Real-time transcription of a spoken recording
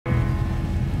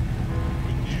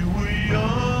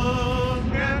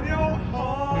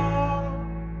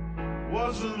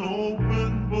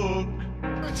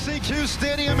Hughes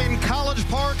Stadium in College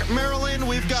Park, Maryland.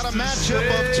 We've got a matchup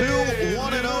of two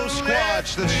 1-0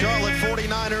 squads. The Charlotte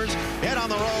 49ers head on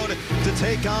the road to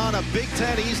take on a Big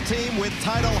Ten East team with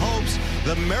title hopes,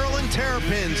 the Maryland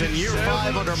Terrapins, in year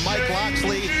 5 under Mike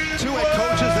Locksley. Two head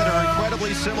coaches that are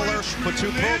incredibly similar, but two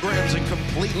programs in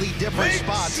completely different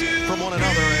spots from one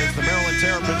another, as the Maryland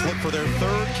Terrapins look for their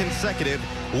 3rd consecutive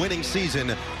winning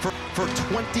season. For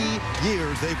 20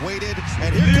 years they've waited,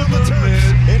 and here come the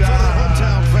Terps in front of their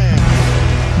hometown fans.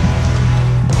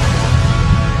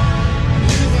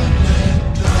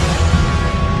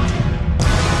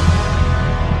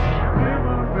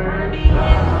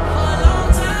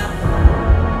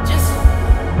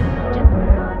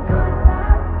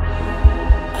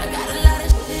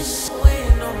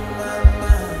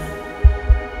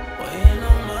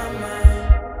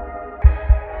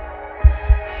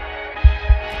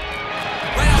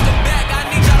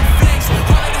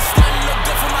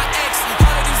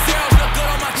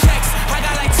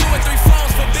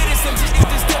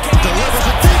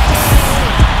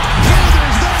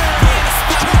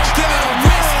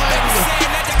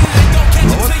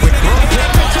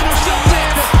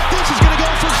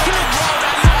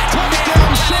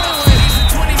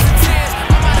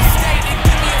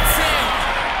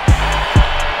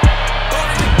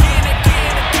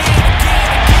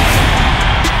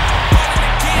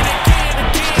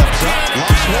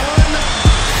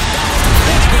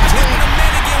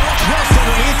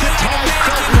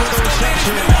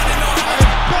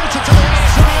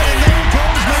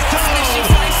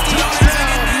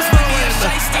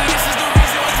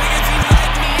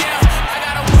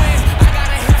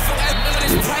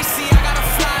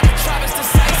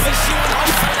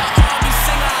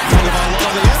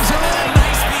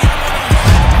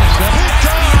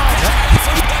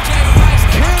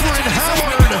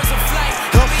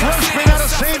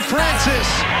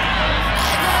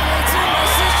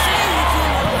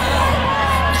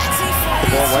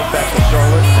 Right back to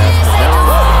Charlotte.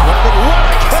 What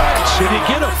a catch! Did he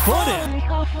get a foot in?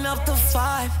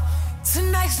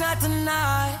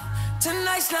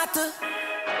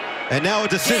 And now a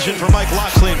decision for Mike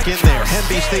Locksley in there.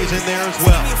 Hemby stays in there as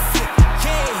well.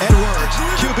 Edwards,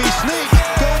 QB sneak,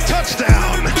 going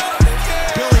touchdown.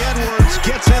 Billy Edwards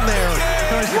gets in there.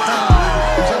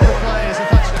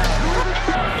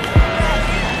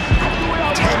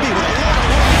 Hemby with a lot of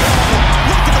run.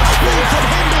 Look at the speed from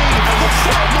Hemby.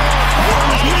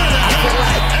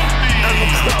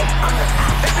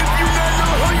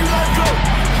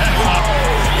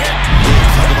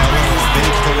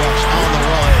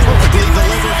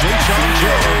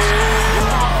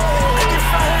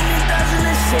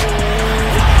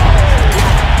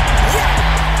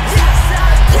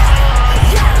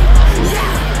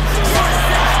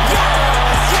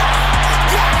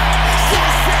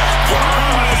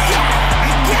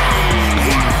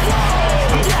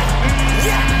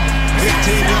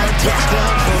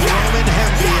 Touchdown for Roman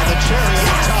Hemby, and the cherry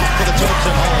on top for the Terps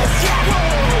at home.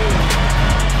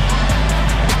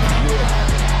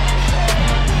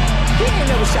 He ain't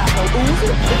never shot no Uzi.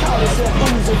 They call himself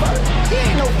Uzi Vert. He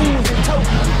ain't no Uzi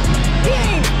Tory.